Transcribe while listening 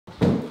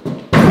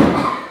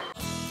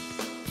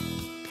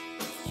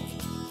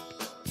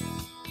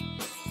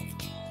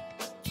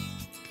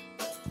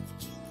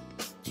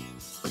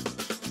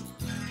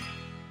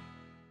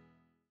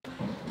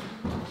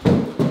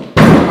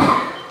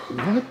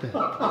What the?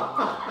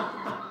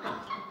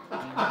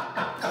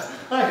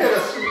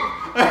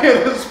 I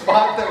hit a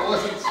spot that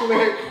wasn't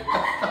slick.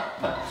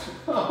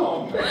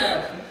 Oh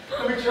man.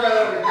 Let me try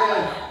that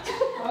again.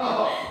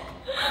 Oh.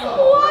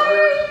 Why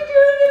are you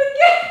doing it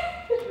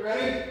again?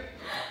 Ready?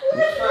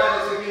 Let's try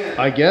this again.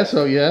 I guess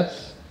so,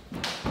 yes.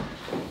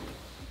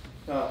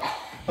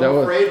 I'm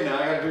afraid now.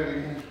 I gotta do it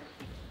again.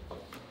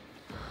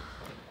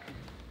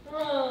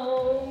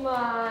 Oh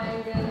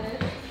my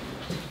goodness.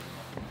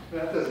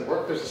 That doesn't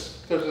work.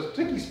 There's a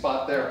sticky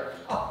spot there.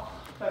 Oh,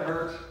 that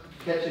hurts.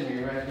 Catching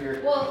me right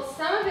here. Well,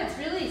 some of it's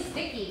really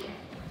sticky.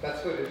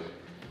 That's what it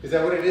is.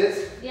 That what it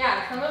is?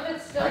 Yeah, some of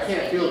it's still I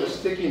can't sticky. feel the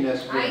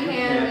stickiness. I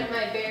can with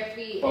my bare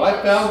feet. Well,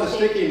 I found the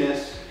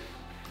stickiness.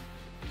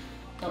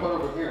 How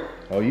about over here?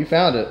 Oh, you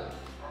found it.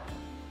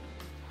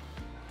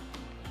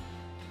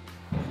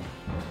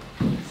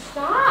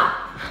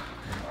 Stop!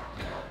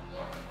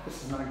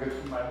 This is not good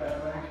for my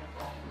bad leg.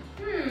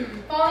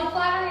 Falling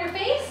flat on your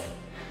face?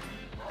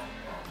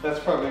 That's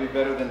probably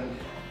better than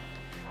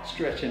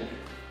stretching.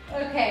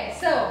 Okay,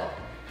 so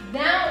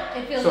now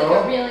it feels like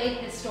a really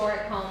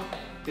historic home.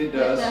 It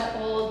does. With the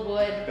old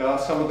wood.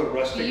 Some of the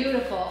rustic.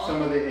 Beautiful.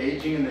 Some of the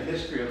aging and the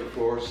history of the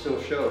floor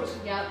still shows.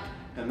 Yep.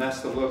 And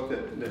that's the look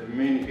that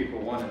many people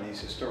want in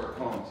these historic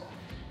homes.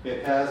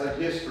 It has a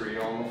history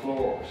on the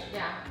floors.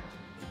 Yeah,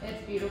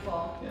 it's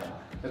beautiful. Yeah,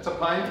 it's a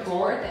pine It's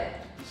floor. worth it.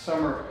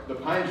 The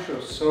pine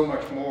shows so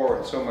much more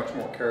and so much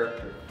more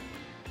character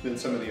than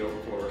some of the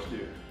oak floors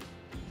do.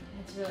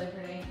 It's really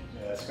pretty.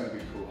 Yeah, it's going to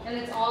be cool. And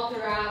it's all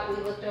throughout.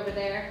 We looked over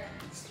there.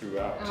 It's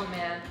throughout. Oh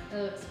man, it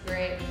looks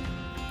great.